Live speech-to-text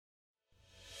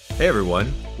Hey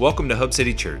everyone, welcome to Hub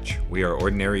City Church. We are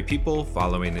ordinary people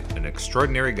following an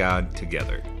extraordinary God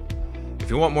together. If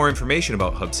you want more information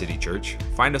about Hub City Church,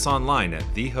 find us online at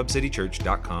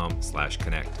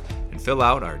thehubcitychurch.com/connect and fill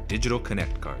out our digital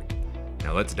connect card.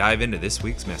 Now let's dive into this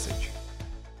week's message.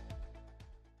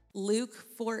 Luke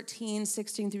 14,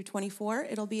 16 through 24.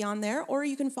 It'll be on there, or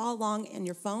you can follow along in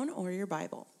your phone or your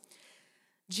Bible.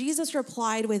 Jesus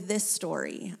replied with this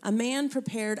story. A man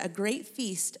prepared a great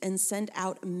feast and sent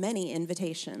out many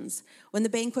invitations. When the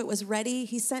banquet was ready,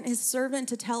 he sent his servant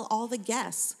to tell all the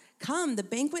guests, "Come, the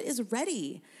banquet is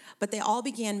ready." But they all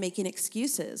began making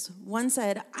excuses. One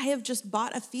said, "I have just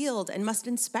bought a field and must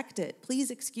inspect it. Please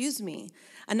excuse me."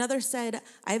 Another said,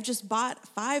 "I have just bought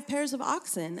 5 pairs of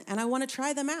oxen and I want to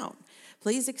try them out.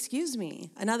 Please excuse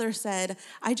me." Another said,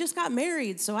 "I just got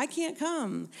married, so I can't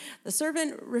come." The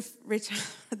servant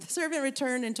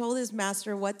returned and told his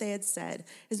master what they had said.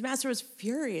 His master was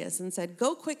furious and said,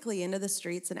 "Go quickly into the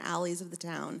streets and alleys of the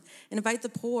town and invite the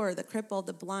poor, the crippled,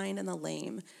 the blind, and the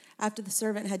lame." After the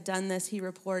servant had done this, he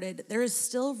reported, "There is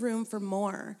still room for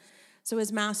more." So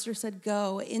his master said,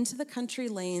 "Go into the country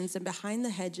lanes and behind the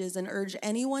hedges and urge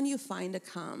anyone you find to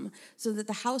come, so that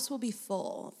the house will be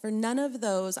full. For none of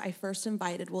those I first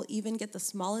invited will even get the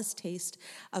smallest taste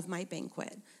of my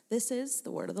banquet." This is the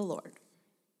word of the Lord.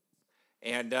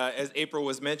 And as April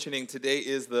was mentioning, today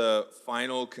is the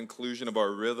final conclusion of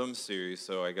our rhythm series,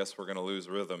 so I guess we're going to lose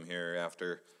rhythm here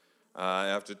after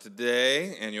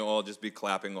today, and you'll all just be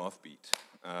clapping off beat.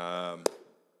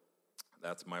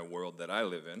 That's my world that I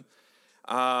live in.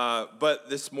 But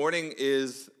this morning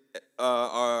is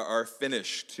our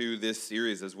finish to this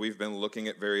series as we've been looking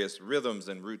at various rhythms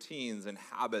and routines and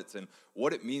habits and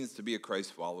what it means to be a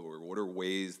Christ follower. What are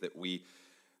ways that we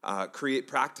create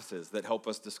practices that help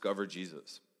us discover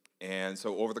Jesus? And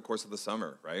so over the course of the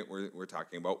summer, right, we're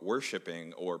talking about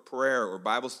worshiping or prayer or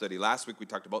Bible study. Last week we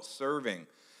talked about serving.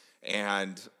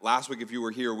 And last week, if you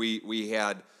were here, we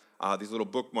had these little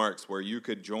bookmarks where you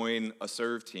could join a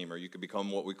serve team or you could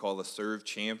become what we call a serve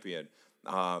champion.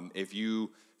 If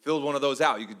you filled one of those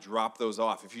out, you could drop those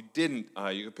off. If you didn't,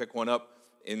 you could pick one up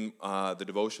in the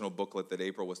devotional booklet that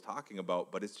April was talking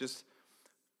about. But it's just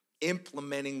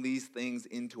implementing these things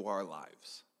into our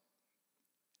lives.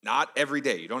 Not every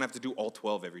day. You don't have to do all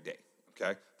 12 every day,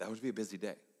 okay? That would be a busy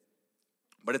day.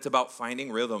 But it's about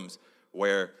finding rhythms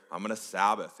where I'm going to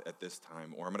Sabbath at this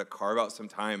time, or I'm going to carve out some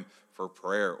time for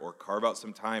prayer, or carve out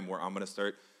some time where I'm going to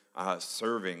start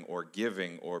serving or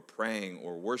giving or praying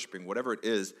or worshiping, whatever it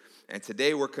is. And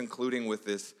today we're concluding with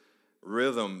this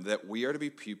rhythm that we are to be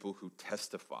people who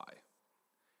testify.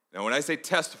 Now, when I say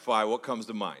testify, what comes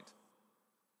to mind?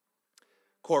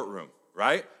 Courtroom,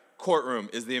 right? Courtroom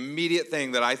is the immediate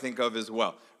thing that I think of as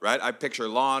well, right? I picture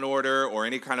Law and Order or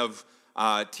any kind of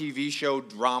TV show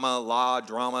law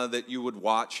drama that you would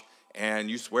watch, and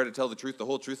you swear to tell the truth, the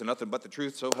whole truth, and nothing but the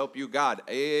truth, so help you God.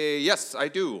 Yes, I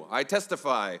do. I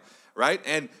testify, right?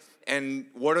 And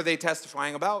what are they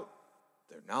testifying about?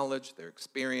 Their knowledge, their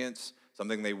experience,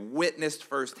 something they witnessed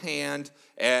firsthand,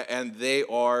 and they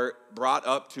are brought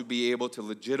up to be able to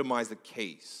legitimize a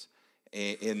case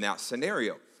in that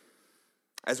scenario.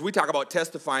 As we talk about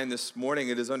testifying this morning,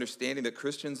 it is understanding that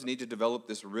Christians need to develop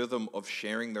this rhythm of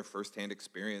sharing their firsthand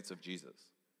experience of Jesus.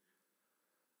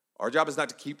 Our job is not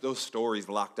to keep those stories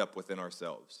locked up within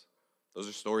ourselves. Those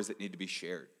are stories that need to be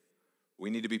shared.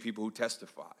 We need to be people who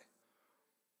testify.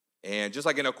 And just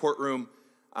like in a courtroom,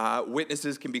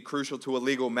 witnesses can be crucial to a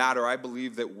legal matter. I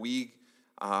believe that we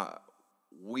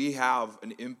have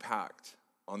an impact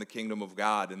on the kingdom of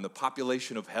God, and the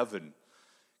population of heaven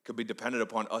could be dependent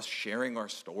upon us sharing our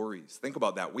stories. Think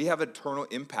about that. We have eternal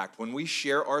impact. When we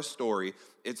share our story,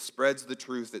 it spreads the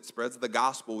truth. It spreads the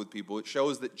gospel with people. It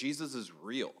shows that Jesus is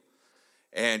real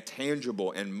and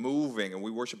tangible and moving, and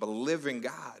we worship a living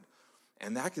God.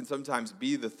 And that can sometimes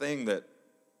be the thing that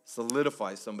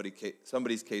solidifies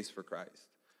somebody's case for Christ,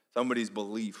 somebody's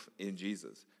belief in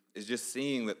Jesus, is just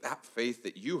seeing that faith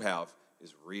that you have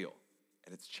is real,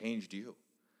 and it's changed you.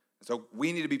 So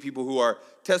we need to be people who are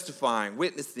testifying,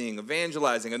 witnessing,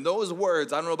 evangelizing. And those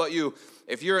words, I don't know about you,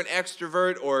 if you're an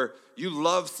extrovert or you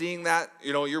love seeing that,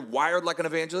 you're wired like an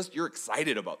evangelist, you're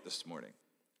excited about this morning.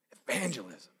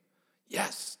 Evangelism.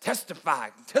 Yes, testify.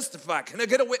 Can I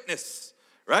get a witness?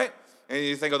 Right? And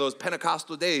you think of those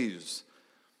Pentecostal days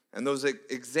and those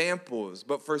examples.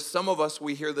 But for some of us,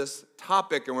 we hear this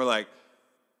topic and we're like,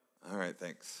 all right,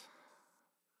 thanks.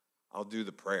 I'll do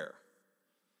the prayer.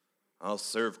 I'll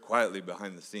serve quietly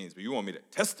behind the scenes, but you want me to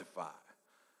testify.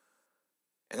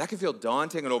 And that can feel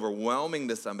daunting and overwhelming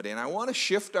to somebody. And I want to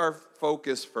shift our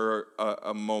focus for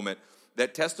a moment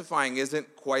that testifying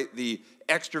isn't quite the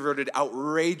extroverted,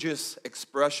 outrageous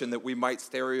expression that we might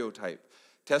stereotype.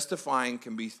 Testifying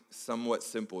can be somewhat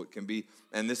simple. It can be,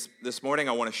 and this morning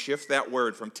I want to shift that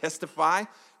word from testify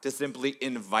to simply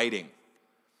inviting.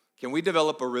 Can we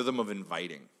develop a rhythm of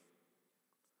inviting?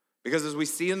 Because as we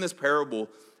see in this parable,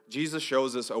 Jesus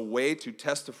shows us a way to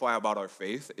testify about our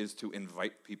faith is to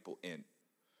invite people in.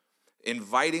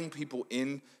 Inviting people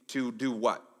in to do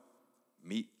what?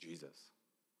 Meet Jesus.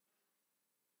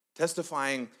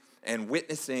 Testifying and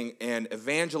witnessing and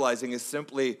evangelizing is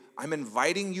simply, I'm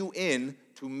inviting you in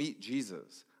to meet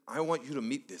Jesus. I want you to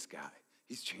meet this guy.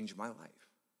 He's changed my life.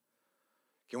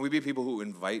 Can we be people who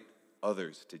invite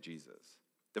others to Jesus?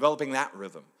 Developing that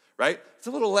rhythm, right? It's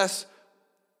a little less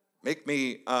make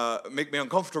me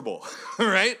uncomfortable,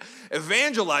 right?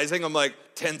 Evangelizing, I'm like,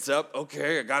 tense up.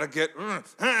 Okay, I gotta get,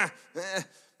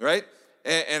 right?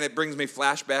 And it brings me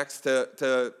flashbacks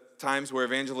to times where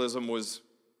evangelism was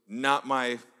not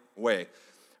my way,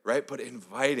 right? But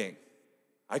inviting,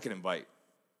 I can invite,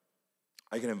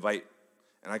 and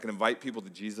I can invite people to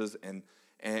Jesus.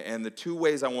 And the two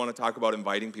ways I want to talk about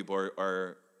inviting people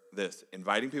are this: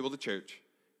 inviting people to church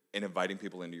and inviting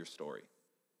people into your story.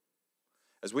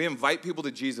 As we invite people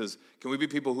to Jesus, can we be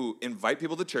people who invite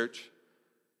people to church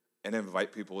and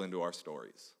invite people into our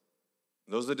stories?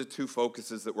 Those are the two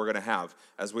focuses that we're going to have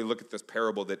as we look at this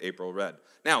parable that April read.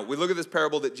 Now, we look at this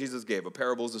parable that Jesus gave. A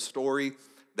parable is a story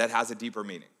that has a deeper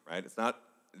meaning, right?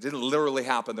 It didn't literally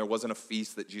happen. There wasn't a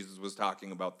feast that Jesus was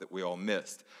talking about that we all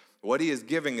missed. What he is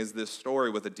giving is this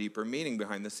story with a deeper meaning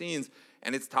behind the scenes,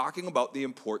 and it's talking about the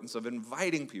importance of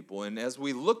inviting people. And as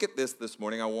we look at this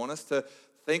morning, I want us to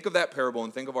think of that parable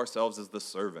and think of ourselves as the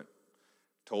servant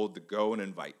told to go and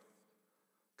invite.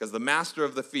 Because the master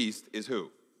of the feast is who?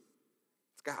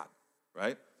 It's God,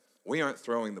 right? We aren't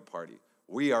throwing the party.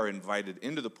 We are invited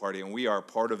into the party, and we are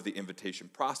part of the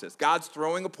invitation process. God's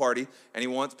throwing a party, and he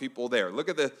wants people there. Look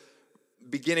at the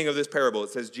beginning of this parable. It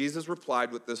says, Jesus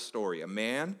replied with this story. A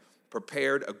man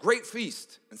prepared a great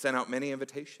feast and sent out many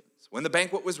invitations. When the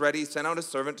banquet was ready, he sent out a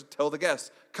servant to tell the guests,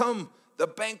 come, the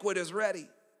banquet is ready.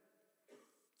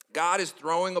 God is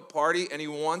throwing a party, and he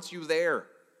wants you there.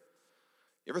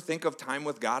 You ever think of time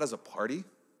with God as a party?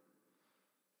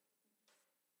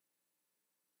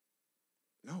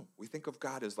 No, we think of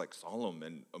God as like solemn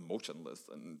and emotionless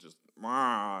and just,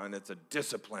 and it's a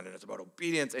discipline and it's about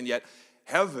obedience. And yet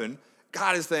heaven,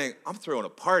 God is saying, I'm throwing a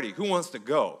party. Who wants to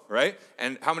go, right?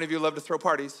 And how many of you love to throw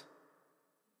parties?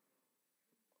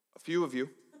 A few of you.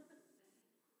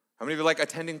 How many of you like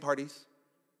attending parties?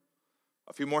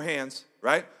 A few more hands,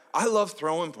 right? I love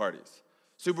throwing parties.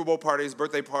 Super Bowl parties,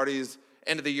 birthday parties,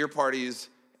 end of the year parties,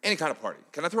 any kind of party.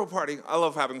 Can I throw a party? I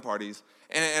love having parties.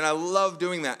 And I love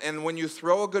doing that. And when you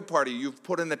throw a good party, you've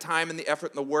put in the time and the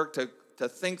effort and the work to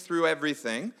think through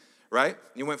everything, right?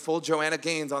 You went full Joanna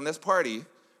Gaines on this party.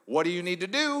 What do you need to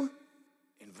do?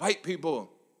 Invite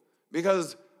people.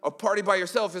 Because a party by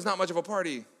yourself is not much of a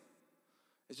party.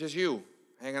 It's just you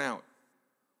hanging out.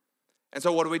 And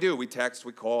so what do? We text,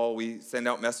 we call, we send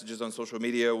out messages on social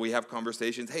media, we have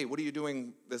conversations. Hey, what are you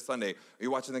doing this Sunday? Are you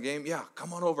watching the game? Yeah,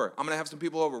 come on over. I'm going to have some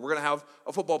people over. We're going to have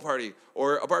a football party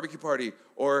or a barbecue party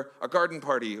or a garden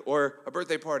party or a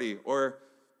birthday party or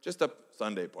just a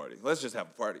Sunday party. Let's just have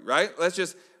a party, right?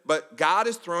 But God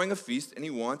is throwing a feast and he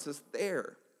wants us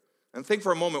there. And think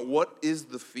for a moment, what is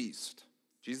the feast?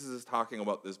 Jesus is talking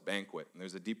about this banquet, and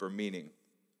there's a deeper meaning.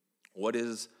 What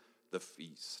is the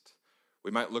feast? We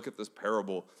might look at this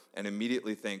parable and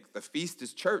immediately think, the feast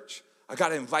is church. I got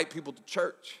to invite people to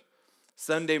church.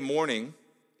 Sunday morning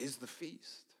is the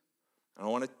feast. And I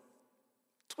want to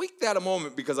tweak that a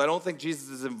moment because I don't think Jesus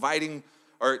is inviting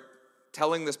or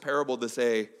telling this parable to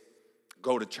say,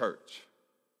 go to church.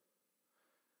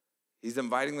 He's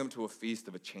inviting them to a feast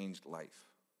of a changed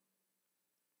life,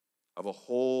 of a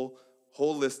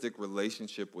holistic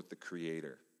relationship with the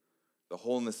Creator, the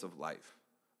wholeness of life,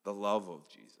 the love of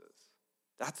Jesus.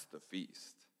 That's the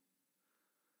feast.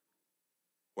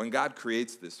 When God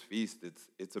creates this feast,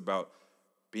 it's about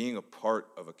being a part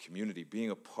of a community,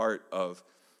 being a part of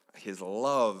his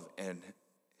love and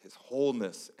his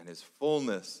wholeness and his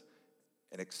fullness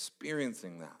and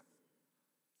experiencing that.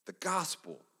 The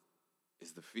gospel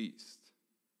is the feast,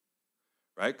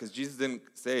 right? Because Jesus didn't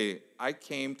say, I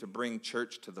came to bring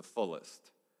church to the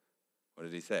fullest. What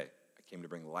did he say? I came to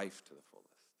bring life to the fullest.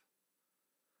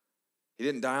 He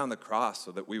didn't die on the cross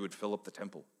so that we would fill up the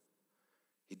temple.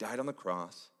 He died on the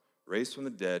cross, raised from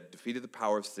the dead, defeated the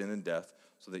power of sin and death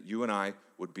so that you and I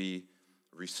would be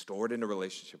restored in a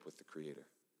relationship with the Creator.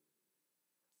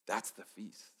 That's the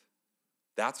feast.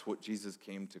 That's what Jesus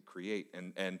came to create,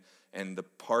 and the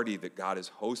party that God is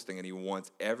hosting, and he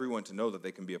wants everyone to know that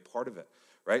they can be a part of it,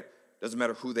 right? Doesn't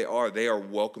matter who they are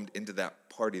welcomed into that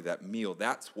party, that meal.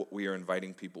 That's what we are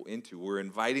inviting people into. We're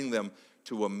inviting them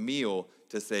to a meal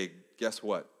to say, guess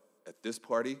what? At this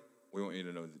party, we want you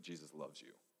to know that Jesus loves you,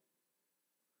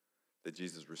 that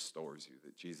Jesus restores you,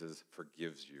 that Jesus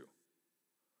forgives you,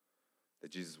 that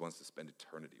Jesus wants to spend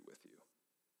eternity with you.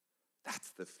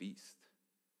 That's the feast.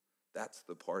 That's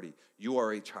the party. You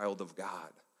are a child of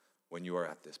God when you are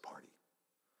at this party.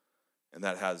 And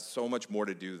that has so much more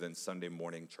to do than Sunday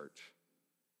morning church.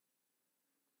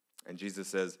 And Jesus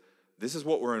says, this is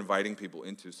what we're inviting people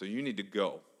into, so you need to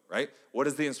go, right? What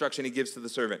is the instruction he gives to the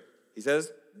servant? He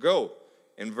says, go.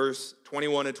 In verse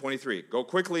 21 and 23, go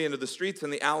quickly into the streets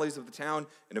and the alleys of the town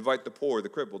and invite the poor, the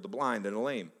crippled, the blind, and the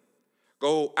lame.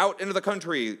 Go out into the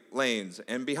country lanes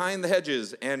and behind the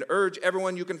hedges and urge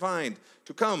everyone you can find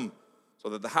to come so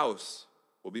that the house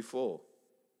will be full.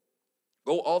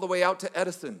 Go all the way out to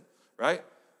Edison, right?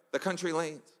 The country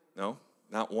lanes. No,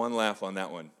 not one laugh on that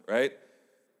one, right?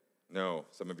 No,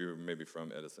 some of you may be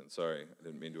from Edison. Sorry, I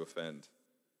didn't mean to offend.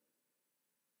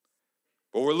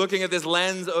 But we're looking at this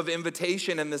lens of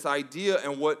invitation and this idea,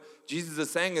 and what Jesus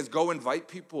is saying is go invite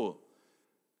people.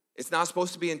 It's not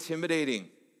supposed to be intimidating,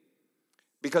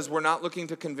 because we're not looking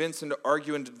to convince and to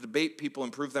argue and to debate people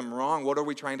and prove them wrong. What are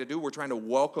we trying to do? We're trying to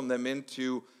welcome them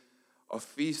into a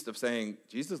feast of saying,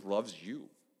 Jesus loves you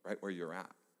right where you're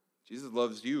at. Jesus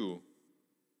loves you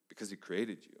because he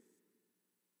created you.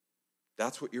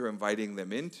 That's what you're inviting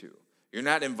them into. You're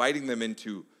not inviting them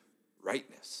into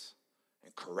rightness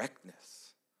and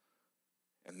correctness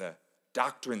and the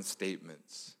doctrine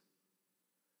statements.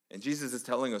 And Jesus is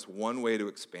telling us one way to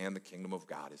expand the kingdom of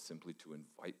God is simply to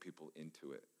invite people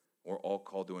into it. We're all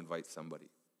called to invite somebody.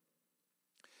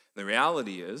 The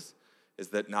reality is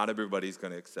that not everybody's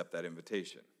going to accept that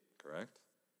invitation, correct?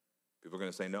 People are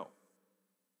going to say no.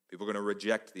 People are going to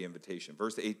reject the invitation.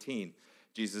 Verse 18,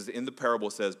 Jesus in the parable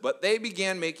says, but they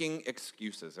began making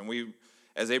excuses. And we,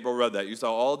 as April read that, you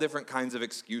saw all different kinds of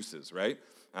excuses, right?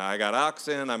 I got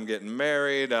oxen, I'm getting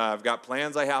married, I've got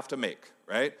plans I have to make,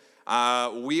 right?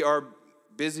 We are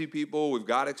busy people. We've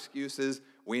got excuses.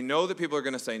 We know that people are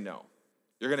going to say no.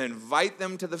 You're going to invite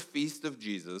them to the feast of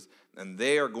Jesus, and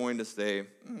they are going to say,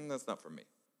 that's not for me.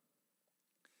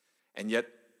 And yet,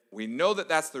 we know that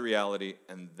that's the reality,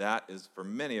 and that is, for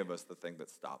many of us, the thing that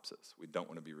stops us. We don't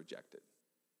want to be rejected.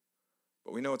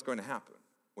 But we know it's going to happen.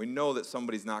 We know that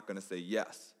somebody's not going to say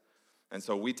yes. And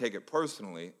so we take it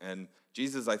personally, and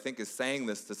Jesus, I think, is saying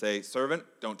this to say, servant,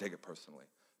 don't take it personally.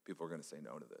 People are going to say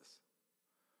no to this.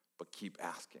 But keep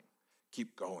asking.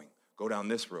 Keep going. Go down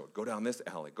this road. Go down this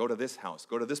alley. Go to this house.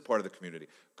 Go to this part of the community.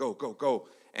 Go, go, go.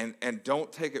 And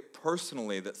don't take it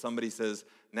personally that somebody says,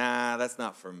 nah, that's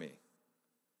not for me.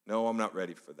 No, I'm not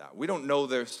ready for that. We don't know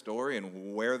their story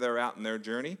and where they're at in their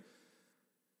journey.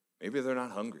 Maybe they're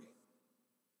not hungry.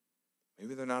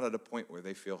 Maybe they're not at a point where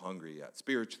they feel hungry yet,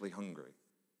 spiritually hungry.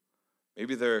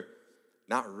 Maybe they're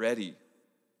not ready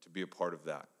to be a part of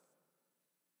that.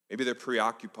 Maybe they're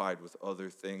preoccupied with other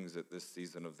things at this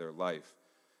season of their life.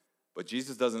 But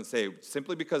Jesus doesn't say,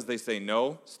 simply because they say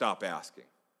no, stop asking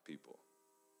people.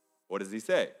 What does he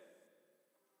say?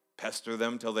 Pester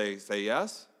them till they say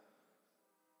yes?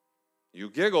 You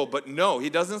giggle, but no, he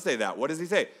doesn't say that. What does he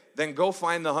say? Then go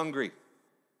find the hungry.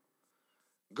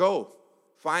 Go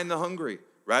find the hungry,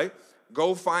 right?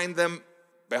 Go find them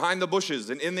behind the bushes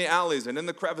and in the alleys and in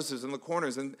the crevices and the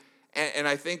corners. And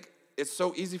I think it's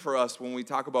so easy for us when we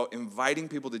talk about inviting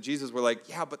people to Jesus. We're like,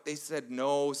 yeah, but they said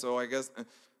no, so I guess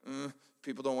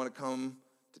people don't want to come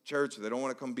to church. They don't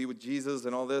want to come be with Jesus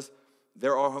and all this.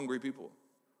 There are hungry people.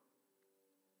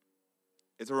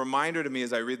 It's a reminder to me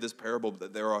as I read this parable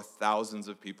that there are thousands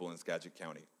of people in Skagit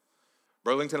County.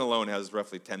 Burlington alone has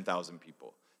roughly 10,000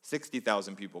 people.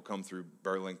 60,000 people come through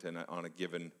Burlington on a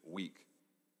given week.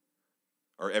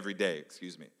 Or every day,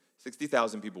 excuse me.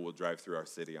 60,000 people will drive through our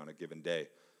city on a given day.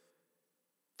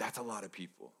 That's a lot of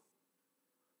people.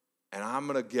 And I'm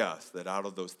going to guess that out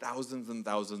of those thousands and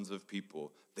thousands of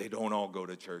people, they don't all go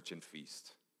to church and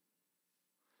feast.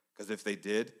 Because if they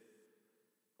did,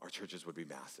 our churches would be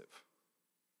massive.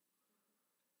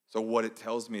 So what it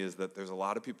tells me is that there's a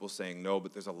lot of people saying no,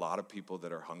 but there's a lot of people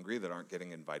that are hungry that aren't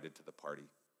getting invited to the party.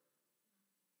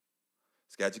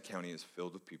 Skagit County is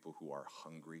filled with people who are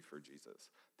hungry for Jesus.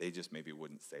 They just maybe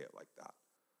wouldn't say it like that.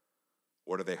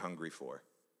 What are they hungry for?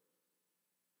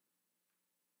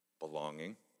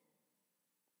 Belonging,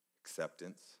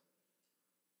 acceptance,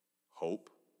 hope.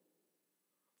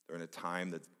 They're in a time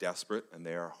that's desperate and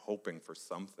they are hoping for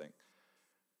something.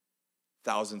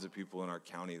 Thousands of people in our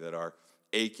county that are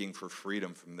aching for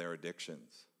freedom from their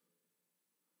addictions.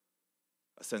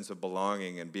 A sense of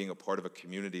belonging and being a part of a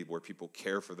community where people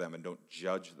care for them and don't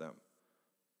judge them.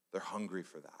 They're hungry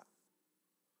for that.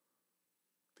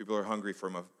 People are hungry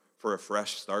for a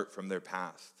fresh start from their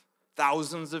past.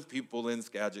 Thousands of people in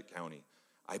Skagit County.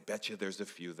 I bet you there's a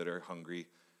few that are hungry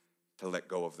to let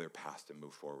go of their past and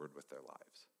move forward with their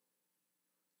lives.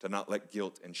 To not let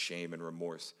guilt and shame and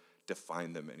remorse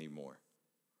define them anymore.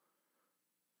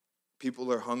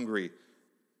 People are hungry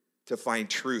to find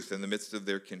truth in the midst of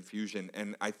their confusion.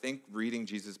 And I think reading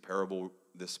Jesus' parable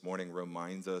this morning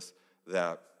reminds us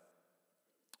that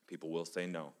people will say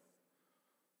no.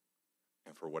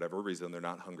 And for whatever reason, they're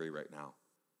not hungry right now.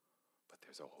 But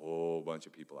there's a whole bunch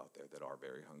of people out there that are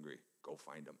very hungry. Go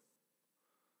find them.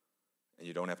 And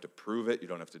you don't have to prove it. You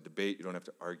don't have to debate. You don't have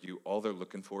to argue. All they're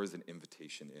looking for is an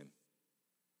invitation in.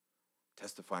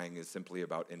 Testifying is simply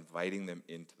about inviting them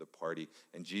into the party.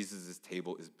 And Jesus'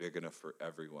 table is big enough for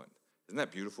everyone. Isn't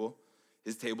that beautiful?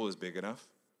 His table is big enough.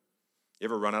 You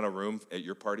ever run out of room at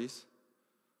your parties?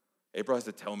 April has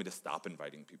to tell me to stop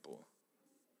inviting people.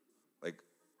 Like,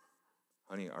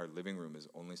 honey, our living room is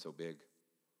only so big.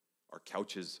 Our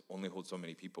couches only hold so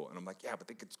many people. And I'm like, yeah, but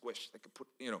they could squish. They could put,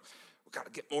 we got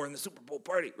to get more in the Super Bowl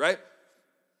party, right?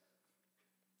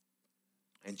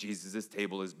 And Jesus'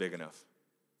 table is big enough.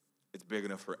 It's big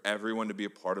enough for everyone to be a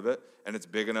part of it. And it's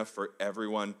big enough for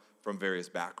everyone from various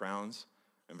backgrounds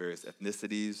and various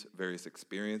ethnicities, various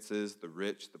experiences, the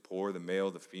rich, the poor, the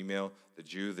male, the female, the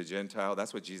Jew, the Gentile.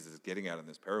 That's what Jesus is getting at in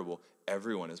this parable.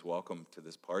 Everyone is welcome to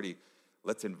this party.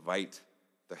 Let's invite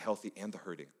the healthy and the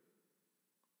hurting.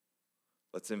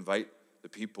 Let's invite the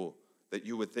people that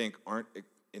you would think aren't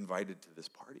invited to this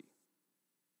party.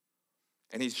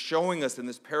 And he's showing us in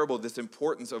this parable this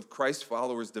importance of Christ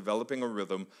followers developing a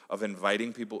rhythm of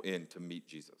inviting people in to meet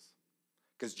Jesus.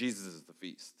 Because Jesus is the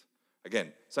feast.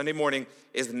 Again, Sunday morning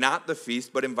is not the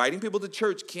feast, but inviting people to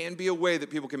church can be a way that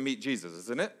people can meet Jesus,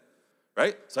 isn't it?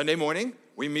 Right? Sunday morning,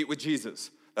 we meet with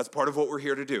Jesus. That's part of what we're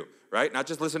here to do, right? Not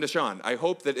just listen to Sean. I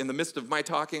hope that in the midst of my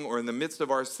talking or in the midst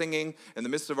of our singing, in the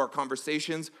midst of our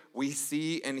conversations, we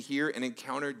see and hear and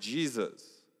encounter Jesus.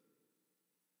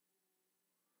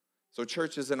 So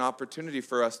church is an opportunity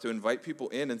for us to invite people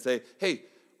in and say, hey,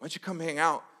 why don't you come hang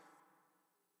out?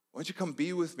 Why don't you come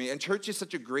be with me? And church is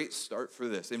such a great start for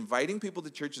this. Inviting people to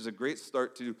church is a great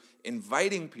start to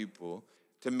inviting people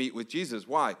to meet with Jesus.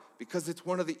 Why? Because it's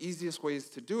one of the easiest ways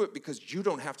to do it because you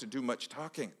don't have to do much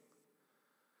talking.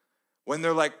 When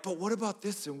they're like, but what about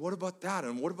this and what about that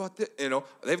and what about this?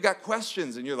 They've got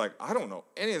questions and you're like, I don't know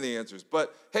any of the answers.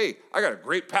 But hey, I got a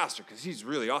great pastor because he's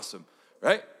really awesome,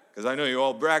 right? Because I know you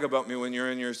all brag about me when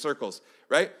you're in your circles,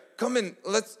 right? Come in,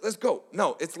 let's go.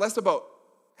 No, it's less about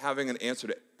having an answer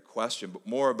to a question, but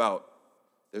more about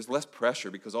there's less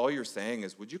pressure because all you're saying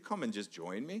is, would you come and just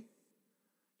join me?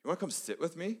 You want to come sit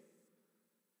with me?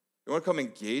 You want to come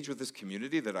engage with this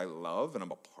community that I love and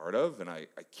I'm a part of and I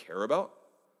care about?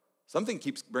 Something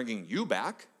keeps bringing you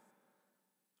back,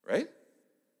 right?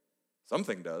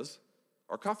 Something does.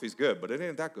 Our coffee's good, but it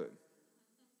ain't that good.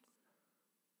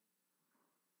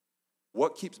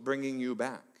 What keeps bringing you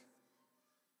back?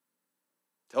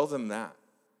 Tell them that.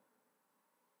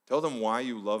 Tell them why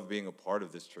you love being a part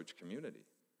of this church community.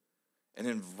 And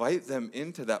invite them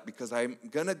into that because I'm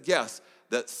going to guess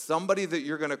that somebody that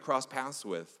you're going to cross paths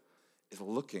with is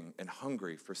looking and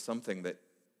hungry for something that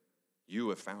you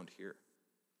have found here.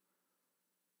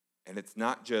 And it's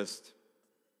not just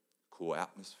cool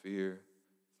atmosphere,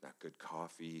 it's not good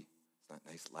coffee, it's not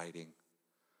nice lighting.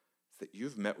 It's that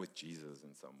you've met with Jesus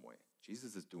in some way.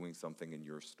 Jesus is doing something in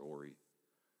your story.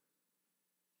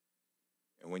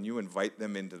 And when you invite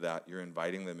them into that, you're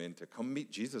inviting them in to come meet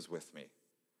Jesus with me.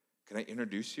 Can I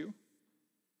introduce you?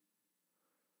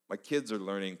 My kids are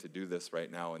learning to do this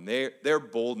right now, and their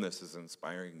boldness is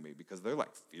inspiring me because they're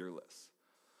like fearless.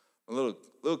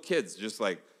 Little kids just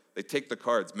like, they take the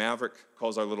cards. Maverick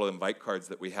calls our little invite cards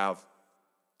that we have.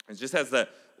 It just has the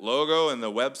logo and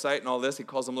the website and all this. He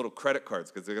calls them little credit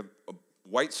cards because they got a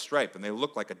white stripe and they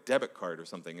look like a debit card or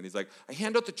something. And he's like, I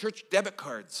hand out the church debit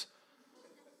cards.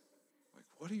 I'm like,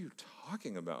 what are you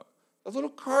talking about? The little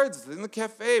cards in the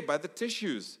cafe by the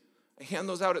tissues. I hand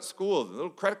those out at school, the little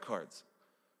credit cards.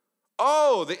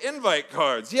 Oh, the invite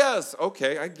cards. Yes,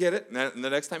 okay, I get it. And the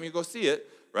next time you go see it,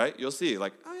 right, you'll see,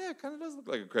 like, oh yeah, it kind of does look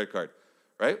like a credit card,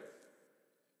 right?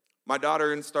 My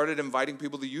daughter started inviting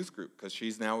people to youth group because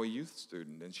she's now a youth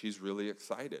student, and she's really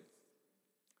excited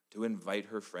to invite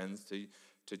her friends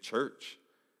to church.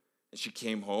 And she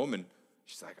came home, and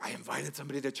she's like, I invited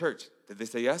somebody to church. Did they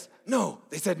say yes? No,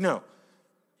 they said no.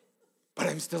 But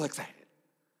I'm still excited.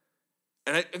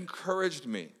 And it encouraged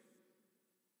me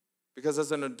Because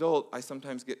as an adult, I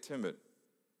sometimes get timid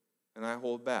and I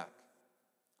hold back.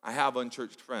 I have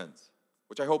unchurched friends,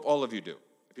 which I hope all of you do.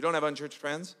 If you don't have unchurched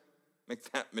friends, make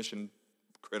that mission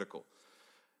critical.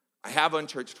 I have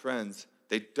unchurched friends.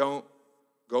 They don't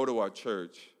go to our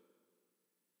church,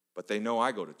 but they know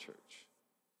I go to church.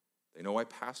 They know I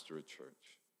pastor a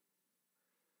church.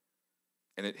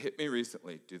 And it hit me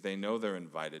recently. Do they know they're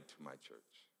invited to my church?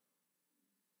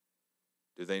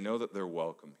 Do they know that they're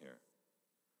welcome here?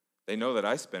 They know that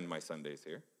I spend my Sundays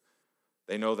here.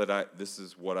 They know that this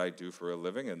is what I do for a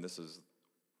living, and this is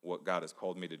what God has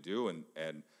called me to do,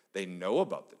 and they know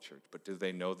about the church, but do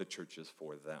they know the church is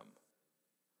for them?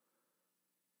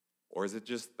 Or is it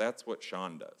just that's what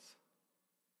Sean does?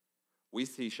 We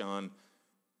see Sean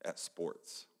at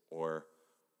sports or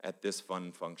at this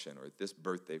fun function or at this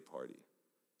birthday party.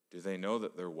 Do they know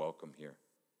that they're welcome here?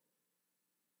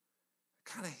 It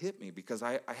kind of hit me because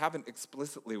I haven't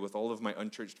explicitly with all of my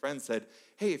unchurched friends said,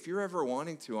 hey, if you're ever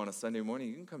wanting to on a Sunday morning,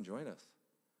 you can come join us.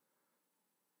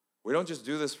 We don't just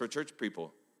do this for church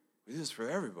people. We do this for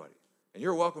everybody. And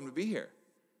you're welcome to be here.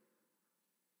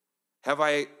 Have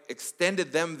I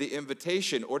extended them the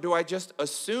invitation, or do I just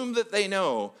assume that they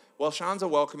know, well, Sean's a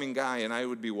welcoming guy, and I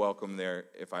would be welcome there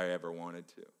if I ever wanted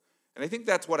to? And I think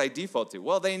that's what I default to.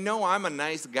 Well, they know I'm a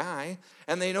nice guy,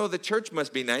 and they know the church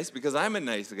must be nice because I'm a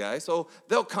nice guy, so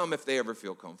they'll come if they ever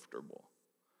feel comfortable.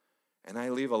 And I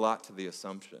leave a lot to the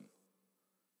assumption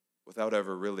without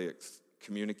ever really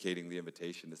communicating the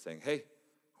invitation to saying, hey,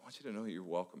 I want you to know you're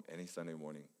welcome any Sunday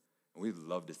morning, and we'd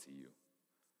love to see you.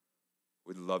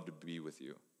 We'd love to be with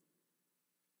you.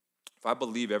 If I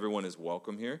believe everyone is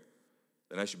welcome here,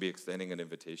 then I should be extending an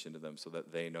invitation to them so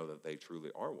that they know that they truly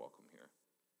are welcome here.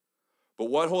 But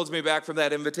what holds me back from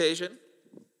that invitation?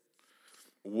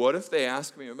 What if they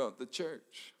ask me about the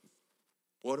church?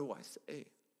 What do I say?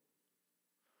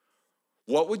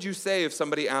 What would you say if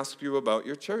somebody asked you about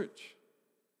your church?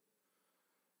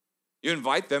 You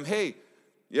invite them, hey,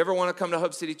 you ever want to come to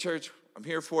Hub City Church? I'm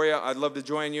here for you. I'd love to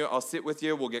join you. I'll sit with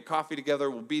you. We'll get coffee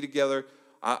together. We'll be together.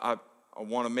 I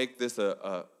want to make this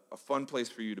a fun place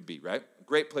for you to be, right? A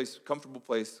great place, comfortable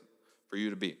place for you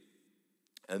to be.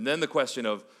 And then the question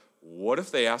of, what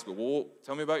if they ask me, well,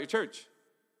 tell me about your church?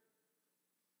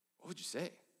 What would you say?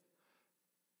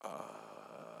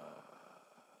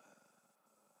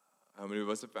 How many of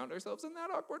us have found ourselves in that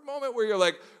awkward moment where you're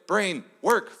like, brain,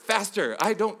 work, faster.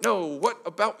 I don't know. What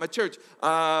about my church?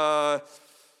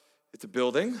 It's a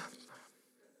building.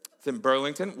 It's in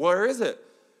Burlington. Where is it?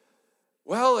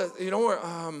 Well, you know where?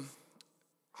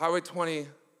 Highway 20 in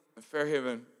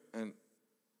Fairhaven. And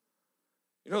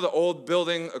you know the old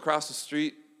building across the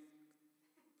street?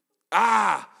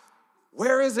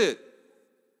 Where is it?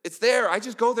 It's there. I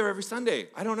just go there every Sunday.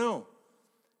 I don't know.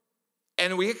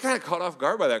 And we get kind of caught off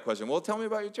guard by that question. Well, tell me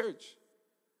about your church.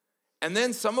 And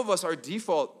then some of us, our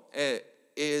default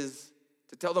is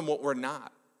to tell them what we're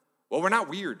not. Well, we're not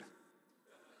weird.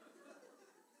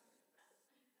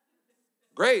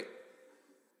 Great.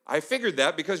 I figured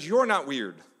that because you're not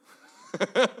weird.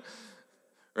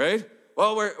 Right?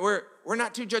 Well, we're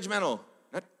not too judgmental.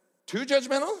 Not too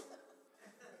judgmental?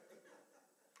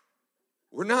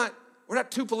 We're not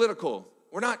too political.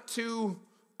 We're not too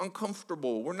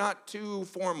uncomfortable. We're not too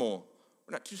formal.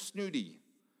 We're not too snooty.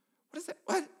 What is that?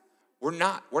 What? We're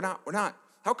not.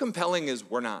 How compelling is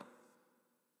we're not?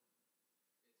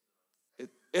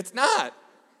 It's not.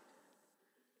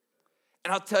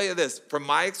 And I'll tell you this, from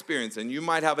my experience, and you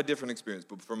might have a different experience,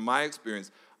 but from my experience,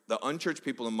 the unchurched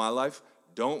people in my life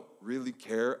don't really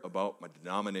care about my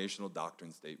denominational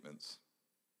doctrine statements.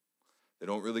 They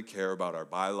don't really care about our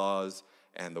bylaws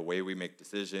and the way we make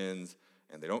decisions,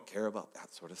 and they don't care about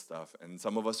that sort of stuff. And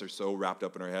some of us are so wrapped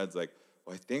up in our heads, like,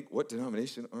 well, I think, what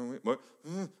denomination are we? What?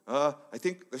 I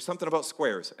think there's something about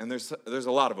squares, and there's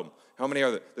a lot of them. How many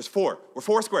are there? There's 4. We're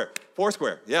 4 square. 4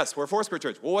 square. Yes, we're a 4 square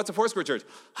church. Well, what's a 4 square church?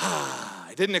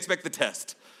 I didn't expect the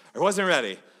test. I wasn't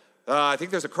ready. I think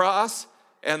there's a cross,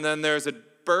 and then there's a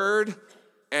bird,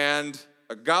 and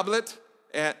a goblet,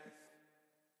 and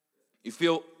you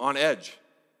feel on edge.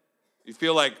 You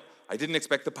feel like, I didn't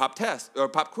expect the pop test, or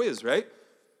pop quiz, right?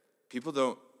 People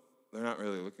they're not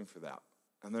really looking for that.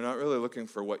 And they're not really looking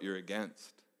for what you're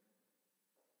against.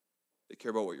 They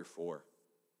care about what you're for.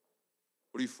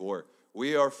 What are you for?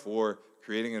 We are for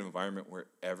creating an environment where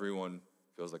everyone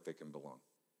feels like they can belong,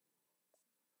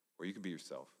 where you can be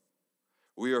yourself.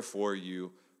 We are for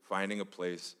you finding a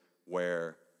place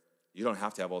where you don't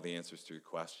have to have all the answers to your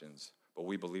questions, but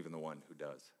we believe in the one who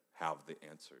does have the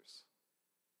answers,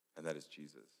 and that is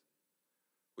Jesus.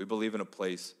 We believe in a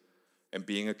place and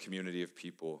being a community of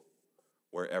people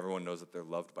where everyone knows that they're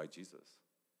loved by Jesus.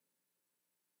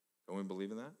 Don't we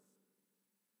believe in that?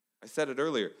 I said it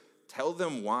earlier. Tell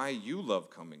them why you love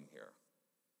coming here.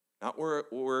 Not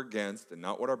what we're against and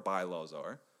not what our bylaws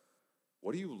are.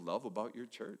 What do you love about your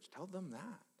church? Tell them that.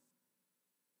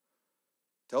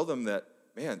 Tell them that,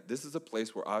 man, this is a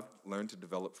place where I've learned to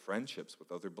develop friendships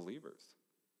with other believers.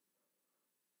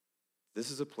 This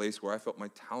is a place where I felt my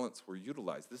talents were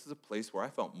utilized. This is a place where I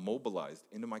felt mobilized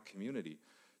into my community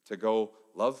to go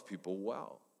love people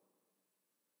well.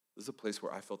 This is a place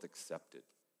where I felt accepted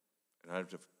and I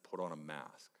didn't have to put on a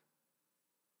mask.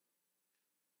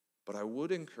 But I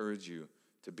would encourage you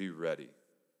to be ready.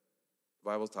 The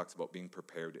Bible talks about being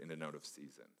prepared in and out of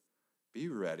season. Be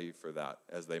ready for that,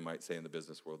 as they might say in the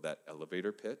business world, that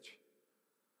elevator pitch.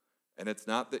 And it's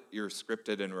not that you're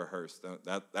scripted and rehearsed.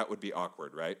 That would be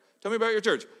awkward, right? Tell me about your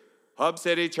church. Hub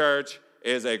City Church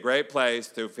is a great place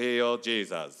to feel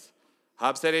Jesus.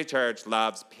 Hub City Church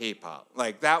loves people.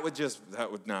 Like that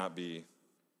would not be,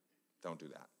 don't do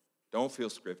that. Don't feel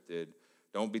scripted.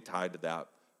 Don't be tied to that,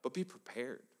 but be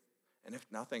prepared. And if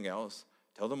nothing else,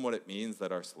 tell them what it means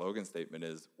that our slogan statement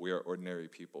is, we are ordinary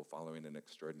people following an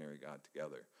extraordinary God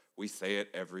together. We say it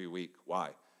every week.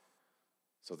 Why?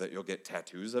 So that you'll get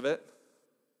tattoos of it?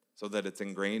 So that it's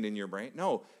ingrained in your brain?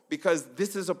 No, because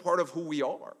this is a part of who we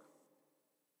are.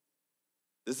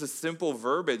 This is simple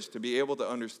verbiage to be able to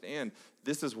understand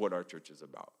this is what our church is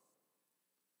about.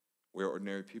 We're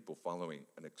ordinary people following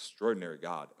an extraordinary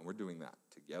God, and we're doing that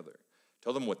together.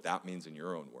 Tell them what that means in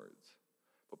your own words.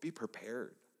 But be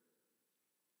prepared.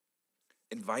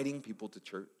 Inviting people to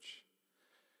church.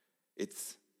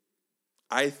 It's,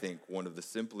 I think, one of the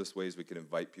simplest ways we can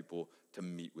invite people to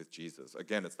meet with Jesus.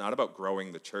 Again, it's not about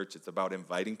growing the church. It's about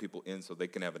inviting people in so they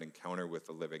can have an encounter with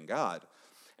the living God.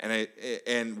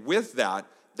 And with that,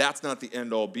 that's not the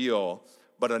end-all, be-all.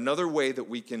 But another way that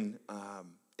we can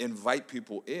invite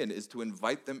people in is to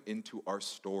invite them into our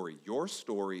story. Your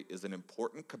story is an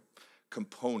important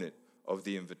component of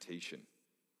the invitation.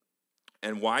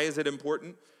 And why is it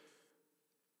important?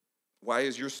 Why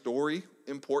is your story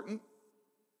important?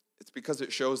 It's because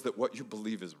it shows that what you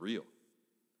believe is real.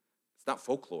 It's not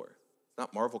folklore. It's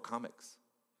not Marvel Comics.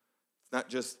 It's not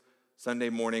just Sunday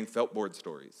morning felt board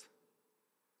stories.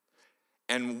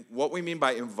 And what we mean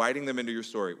by inviting them into your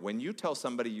story, when you tell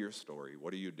somebody your story,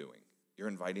 what are you doing? You're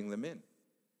inviting them in.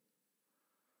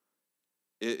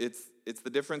 It's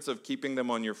the difference of keeping them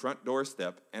on your front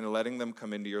doorstep and letting them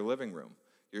come into your living room.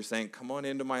 You're saying, come on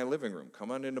into my living room, come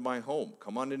on into my home,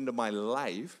 come on into my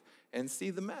life and see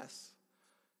the mess.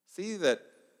 See that,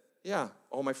 yeah,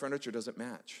 all my furniture doesn't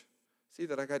match. See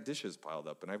that I got dishes piled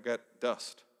up and I've got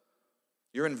dust.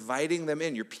 You're inviting them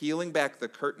in. You're peeling back the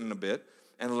curtain a bit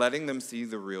and letting them see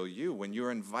the real you. When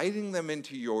you're inviting them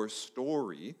into your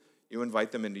story, you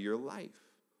invite them into your life.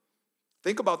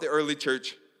 Think about the early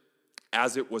church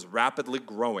as it was rapidly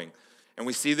growing. And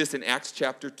we see this in Acts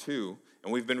chapter 2.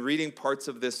 And we've been reading parts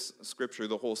of this scripture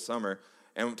the whole summer.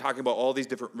 And we're talking about all these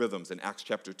different rhythms in Acts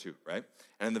chapter 2, right?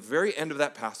 And in the very end of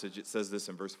that passage, it says this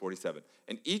in verse 47.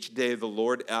 And each day the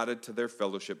Lord added to their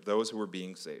fellowship those who were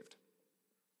being saved.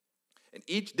 And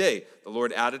each day the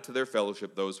Lord added to their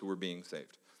fellowship those who were being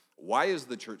saved. Why is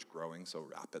the church growing so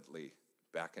rapidly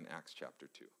back in Acts chapter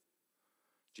 2?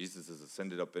 Jesus has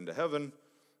ascended up into heaven,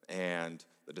 and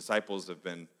the disciples have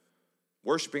been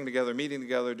worshiping together, meeting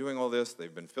together, doing all this.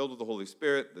 They've been filled with the Holy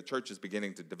Spirit. The church is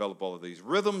beginning to develop all of these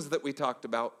rhythms that we talked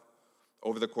about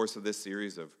over the course of this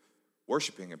series of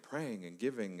worshiping and praying and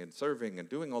giving and serving and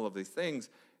doing all of these things.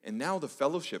 And now the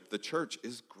fellowship, the church,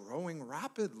 is growing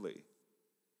rapidly.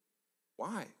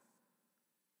 Why?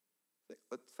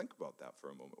 Let's think about that for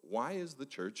a moment. Why is the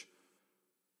church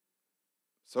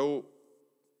so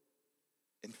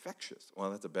infectious? Well,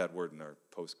 that's a bad word in our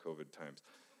post-COVID times.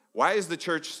 Why is the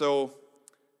church so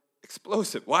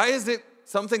explosive? Why is it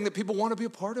something that people want to be a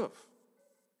part of?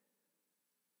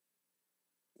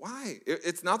 Why?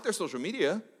 It's not their social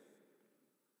media.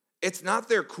 It's not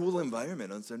their cool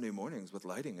environment on Sunday mornings with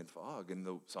lighting and fog and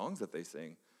the songs that they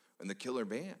sing and the killer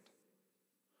band.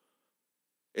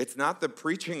 It's not the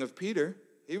preaching of Peter.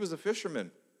 He was a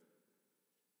fisherman.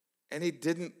 And he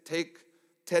didn't take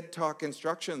TED Talk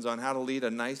instructions on how to lead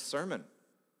a nice sermon.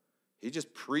 He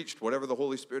just preached whatever the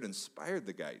Holy Spirit inspired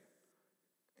the guy.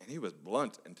 And he was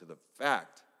blunt and to the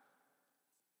fact.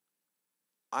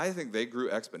 I think they grew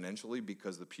exponentially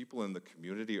because the people in the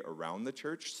community around the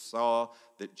church saw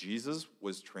that Jesus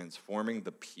was transforming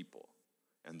the people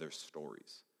and their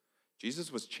stories.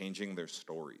 Jesus was changing their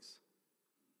stories.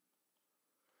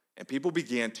 And people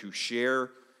began to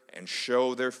share and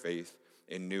show their faith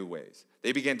in new ways.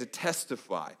 They began to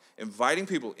testify, inviting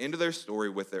people into their story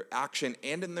with their action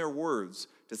and in their words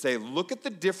to say, look at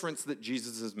the difference that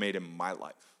Jesus has made in my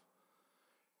life.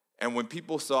 And when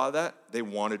people saw that, they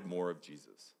wanted more of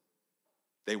Jesus.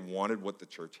 They wanted what the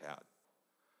church had.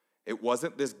 It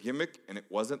wasn't this gimmick, and it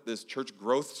wasn't this church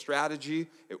growth strategy.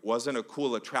 It wasn't a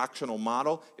cool attractional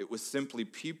model. It was simply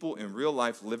people in real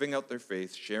life living out their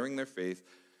faith, sharing their faith,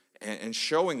 and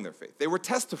showing their faith. They were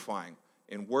testifying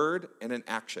in word and in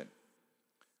action,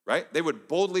 right? They would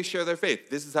boldly share their faith.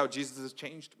 This is how Jesus has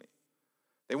changed me.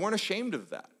 They weren't ashamed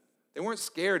of that. They weren't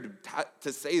scared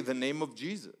to say the name of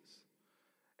Jesus.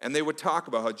 And they would talk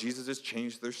about how Jesus has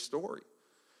changed their story.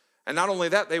 And not only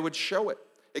that, they would show it.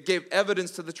 It gave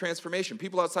evidence to the transformation.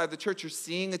 People outside the church are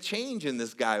seeing a change in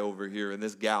this guy over here and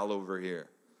this gal over here.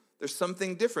 There's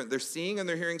something different. They're seeing and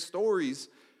they're hearing stories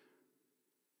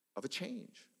of a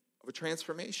change, of a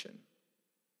transformation.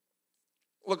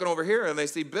 Looking over here and they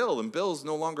see Bill, and Bill's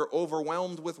no longer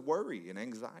overwhelmed with worry and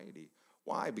anxiety.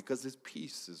 Why? Because his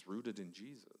peace is rooted in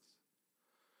Jesus.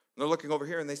 And they're looking over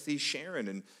here and they see Sharon,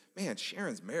 and man,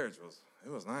 Sharon's marriage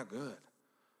was not good.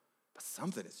 But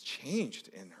something has changed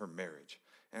in her marriage.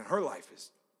 And her life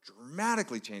is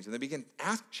dramatically changed. And they begin to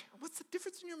ask, what's the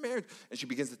difference in your marriage? And she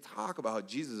begins to talk about how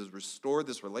Jesus has restored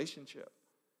this relationship.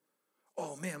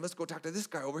 Oh, man, let's go talk to this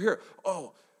guy over here.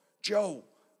 Oh, Joe,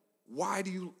 what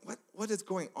is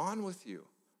going on with you?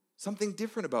 Something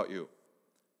different about you.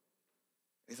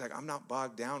 He's like, I'm not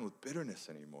bogged down with bitterness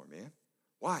anymore, man.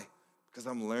 Why? Because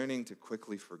I'm learning to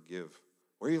quickly forgive.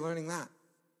 Where are you learning that?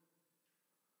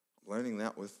 I'm learning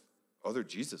that with other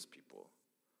Jesus people.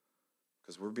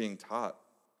 Because we're being taught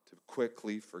to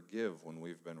quickly forgive when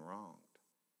we've been wronged.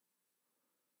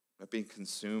 I'm not being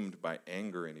consumed by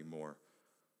anger anymore.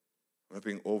 I'm not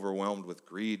being overwhelmed with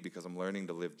greed because I'm learning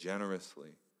to live generously.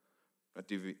 I'm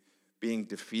not being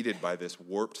defeated by this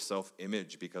warped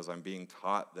self-image because I'm being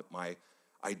taught that my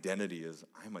identity is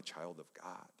I'm a child of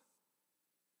God.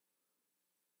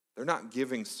 They're not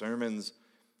giving sermons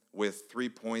with 3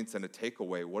 points and a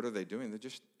takeaway. What are they doing? They're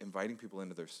just inviting people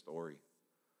into their story.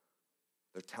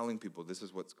 They're telling people this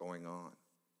is what's going on.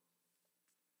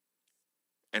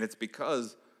 And it's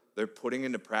because they're putting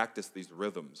into practice these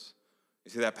rhythms.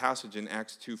 You see that passage in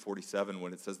Acts 2:47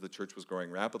 when it says the church was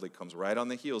growing rapidly comes right on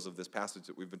the heels of this passage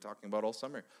that we've been talking about all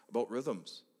summer, about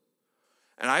rhythms.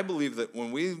 And I believe that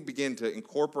when we begin to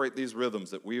incorporate these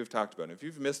rhythms that we have talked about, and if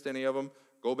you've missed any of them,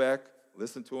 go back,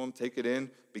 listen to them, take it in,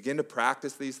 begin to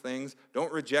practice these things.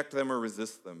 Don't reject them or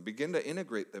resist them. Begin to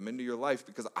integrate them into your life,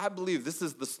 because I believe this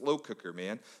is the slow cooker,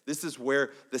 man. This is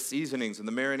where the seasonings and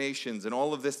the marinations and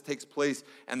all of this takes place,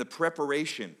 and the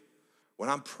preparation. When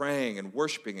I'm praying and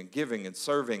worshiping and giving and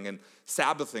serving and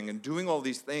Sabbathing and doing all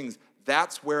these things,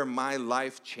 that's where my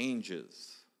life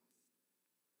changes.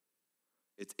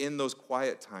 It's in those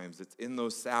quiet times. It's in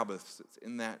those Sabbaths. It's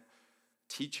in that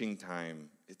teaching time.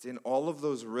 It's in all of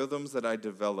those rhythms that I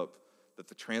develop that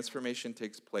the transformation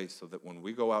takes place, so that when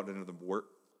we go out into the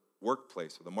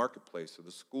workplace or the marketplace or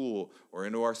the school or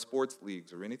into our sports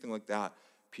leagues or anything like that,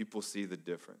 people see the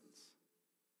difference.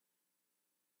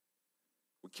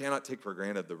 We cannot take for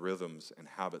granted the rhythms and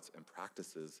habits and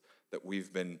practices that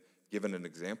we've been given an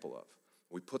example of.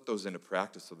 We put those into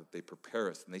practice so that they prepare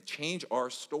us and they change our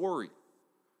story.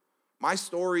 My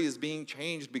story is being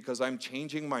changed because I'm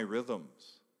changing my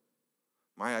rhythms,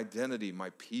 my identity,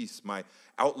 my peace, my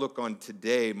outlook on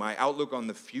today, my outlook on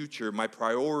the future, my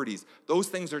priorities. Those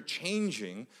things are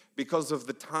changing because of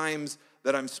the times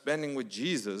that I'm spending with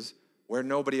Jesus where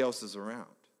nobody else is around.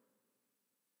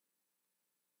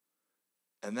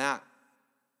 And that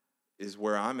is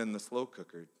where I'm in the slow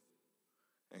cooker.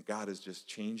 And God is just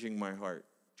changing my heart,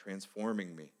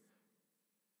 transforming me,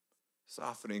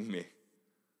 softening me,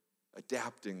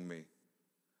 adapting me.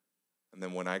 And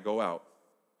then when I go out,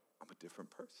 I'm a different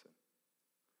person.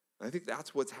 And I think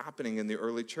that's what's happening in the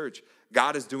early church.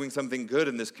 God is doing something good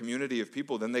in this community of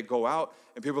people. Then they go out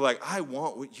and people are like, I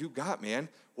want what you got, man.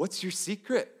 What's your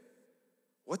secret?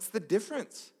 What's the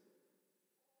difference?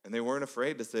 And they weren't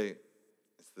afraid to say,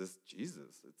 it's this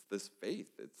Jesus, it's this faith,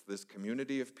 it's this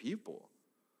community of people.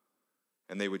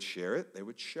 And they would share it, they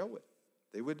would show it,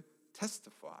 they would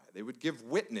testify, they would give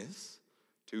witness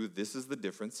to this is the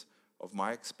difference of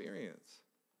my experience.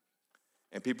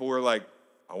 And people were like,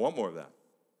 I want more of that.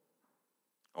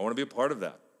 I want to be a part of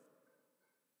that.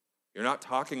 You're not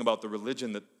talking about the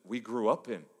religion that we grew up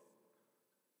in.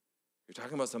 You're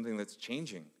talking about something that's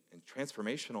changing and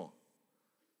transformational.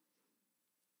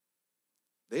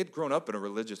 They had grown up in a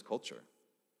religious culture,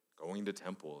 going to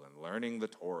temple and learning the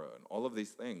Torah and all of these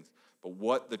things. But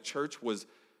what the church was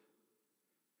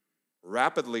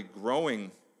rapidly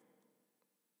growing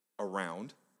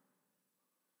around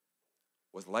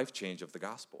was life change of the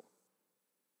gospel,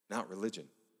 not religion.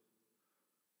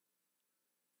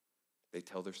 They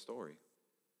tell their story.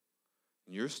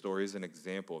 And your story is an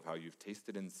example of how you've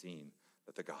tasted and seen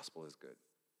that the gospel is good.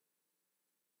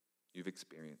 You've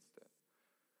experienced it.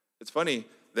 It's funny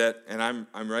that, and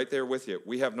I'm right there with you,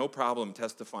 we have no problem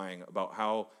testifying about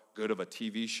how good of a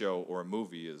TV show or a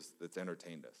movie is that's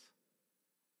entertained us.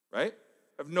 Right?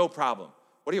 I have no problem.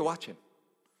 What are you watching?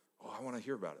 Oh, I want to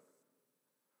hear about it.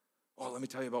 Oh, let me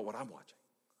tell you about what I'm watching.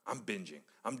 I'm binging.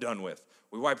 I'm done with.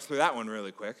 We wiped through that one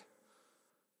really quick.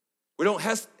 We don't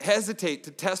hesitate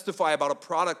to testify about a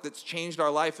product that's changed our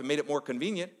life and made it more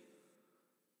convenient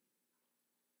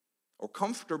or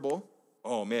comfortable.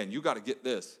 Oh, man, you got to get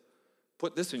this.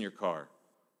 Put this in your car.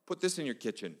 Put this in your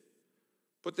kitchen.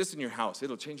 Put this in your house.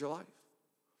 It'll change your life.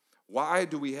 Why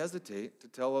do we hesitate to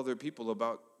tell other people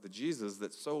about the Jesus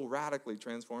that so radically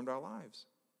transformed our lives?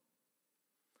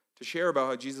 To share about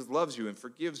how Jesus loves you and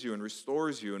forgives you and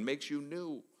restores you and makes you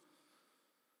new.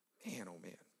 Man, oh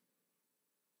man.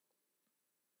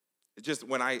 It just,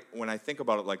 when I think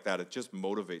about it like that, it just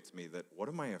motivates me that what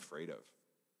am I afraid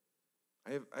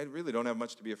of? I really don't have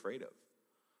much to be afraid of.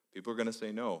 People are going to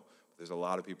say no. But there's a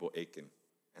lot of people aching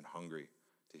and hungry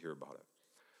to hear about it.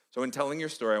 So in telling your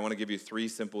story, I want to give you 3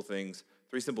 simple things,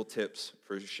 3 simple tips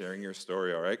for sharing your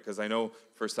story, all right? Because I know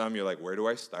for some you're like, where do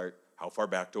I start? How far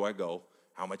back do I go?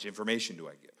 How much information do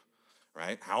I give,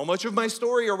 right? How much of my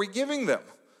story are we giving them?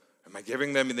 Am I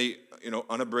giving them the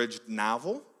unabridged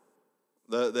novel,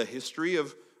 the history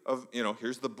of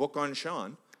here's the book on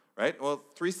Sean, right? Well,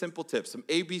 3 simple tips, some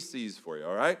ABCs for you,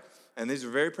 all right? And these are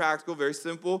very practical, very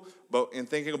simple, but in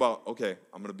thinking about, okay,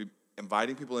 I'm going to be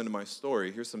inviting people into my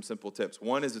story, here's some simple tips.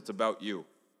 One is it's about you.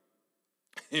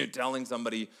 You're telling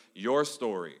somebody your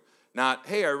story, not,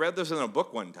 hey, I read this in a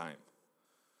book one time.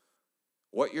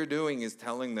 What you're doing is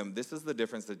telling them this is the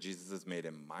difference that Jesus has made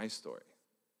in my story,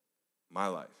 my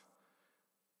life.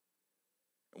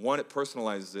 And 1, it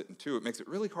personalizes it, and 2, it makes it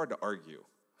really hard to argue,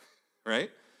 right?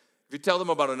 If you tell them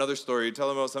about another story, you tell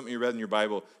them about something you read in your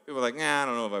Bible, people are like, I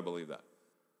don't know if I believe that.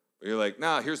 But you're like,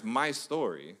 here's my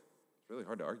story. It's really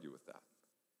hard to argue with that.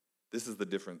 This is the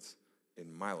difference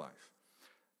in my life.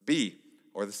 B,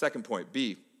 or the second point,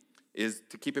 B, is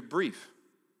to keep it brief.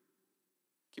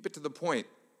 Keep it to the point.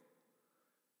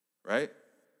 Right?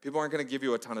 People aren't going to give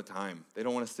you a ton of time. They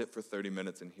don't want to sit for 30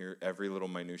 minutes and hear every little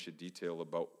minutia detail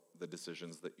about the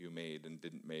decisions that you made and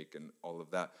didn't make and all of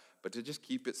that. But to just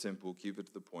keep it simple, keep it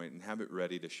to the point, and have it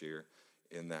ready to share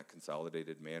in that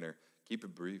consolidated manner. Keep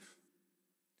it brief.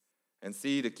 And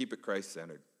C, to keep it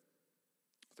Christ-centered.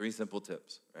 3 simple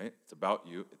tips, right? It's about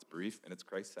you, it's brief, and it's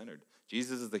Christ-centered.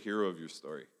 Jesus is the hero of your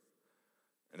story.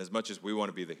 And as much as we want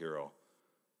to be the hero,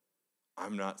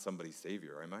 I'm not somebody's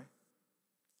savior, am I?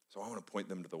 So I want to point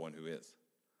them to the one who is.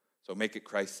 So make it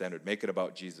Christ-centered. Make it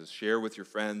about Jesus. Share with your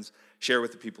friends. Share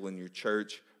with the people in your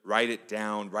church. Write it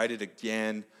down. Write it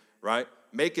again, right?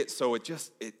 Make it so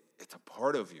it's a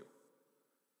part of you.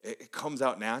 It comes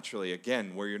out naturally,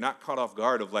 again, where you're not caught off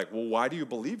guard of like, well, why do you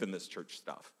believe in this church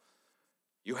stuff?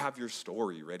 You have your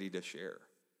story ready to share.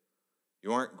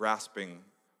 You aren't grasping,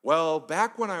 well,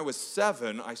 back when I was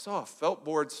 7, I saw a felt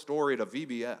board story at a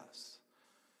VBS.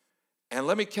 And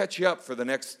let me catch you up for the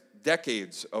next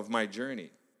decades of my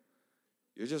journey.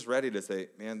 You're just ready to say,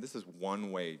 man, this is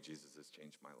one way Jesus has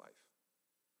changed my life.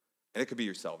 And it could be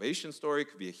your salvation story. It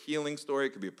could be a healing story. It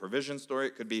could be a provision story.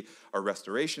 It could be a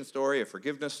restoration story, a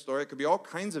forgiveness story. It could be all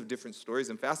kinds of different stories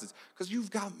and facets because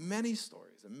you've got many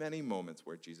stories and many moments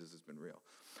where Jesus has been real.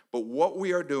 But what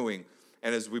we are doing,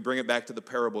 and as we bring it back to the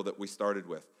parable that we started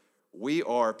with, we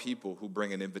are people who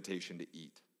bring an invitation to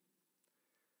eat.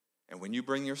 And when you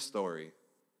bring your story,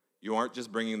 you aren't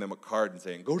just bringing them a card and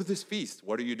saying, go to this feast.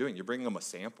 What are you doing? You're bringing them a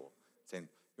sample, saying,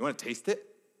 you want to taste it?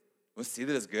 You want to see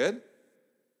that it's good?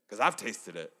 Because I've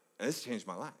tasted it, and it's changed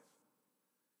my life.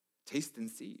 Taste and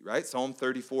see, right? Psalm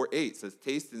 34:8 says,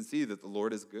 taste and see that the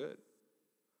Lord is good.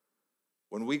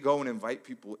 When we go and invite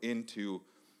people into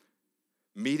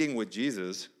meeting with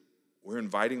Jesus, we're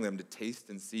inviting them to taste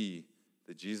and see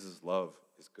that Jesus' love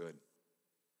is good.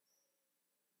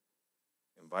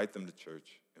 Invite them to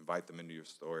church. Invite them into your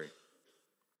story.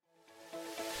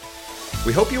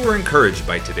 We hope you were encouraged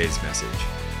by today's message.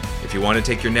 If you want to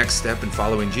take your next step in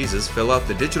following Jesus, fill out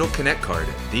the digital Connect card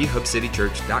at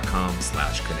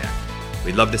thehubcitychurch.com/connect.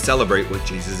 We'd love to celebrate what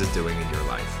Jesus is doing in your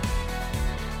life.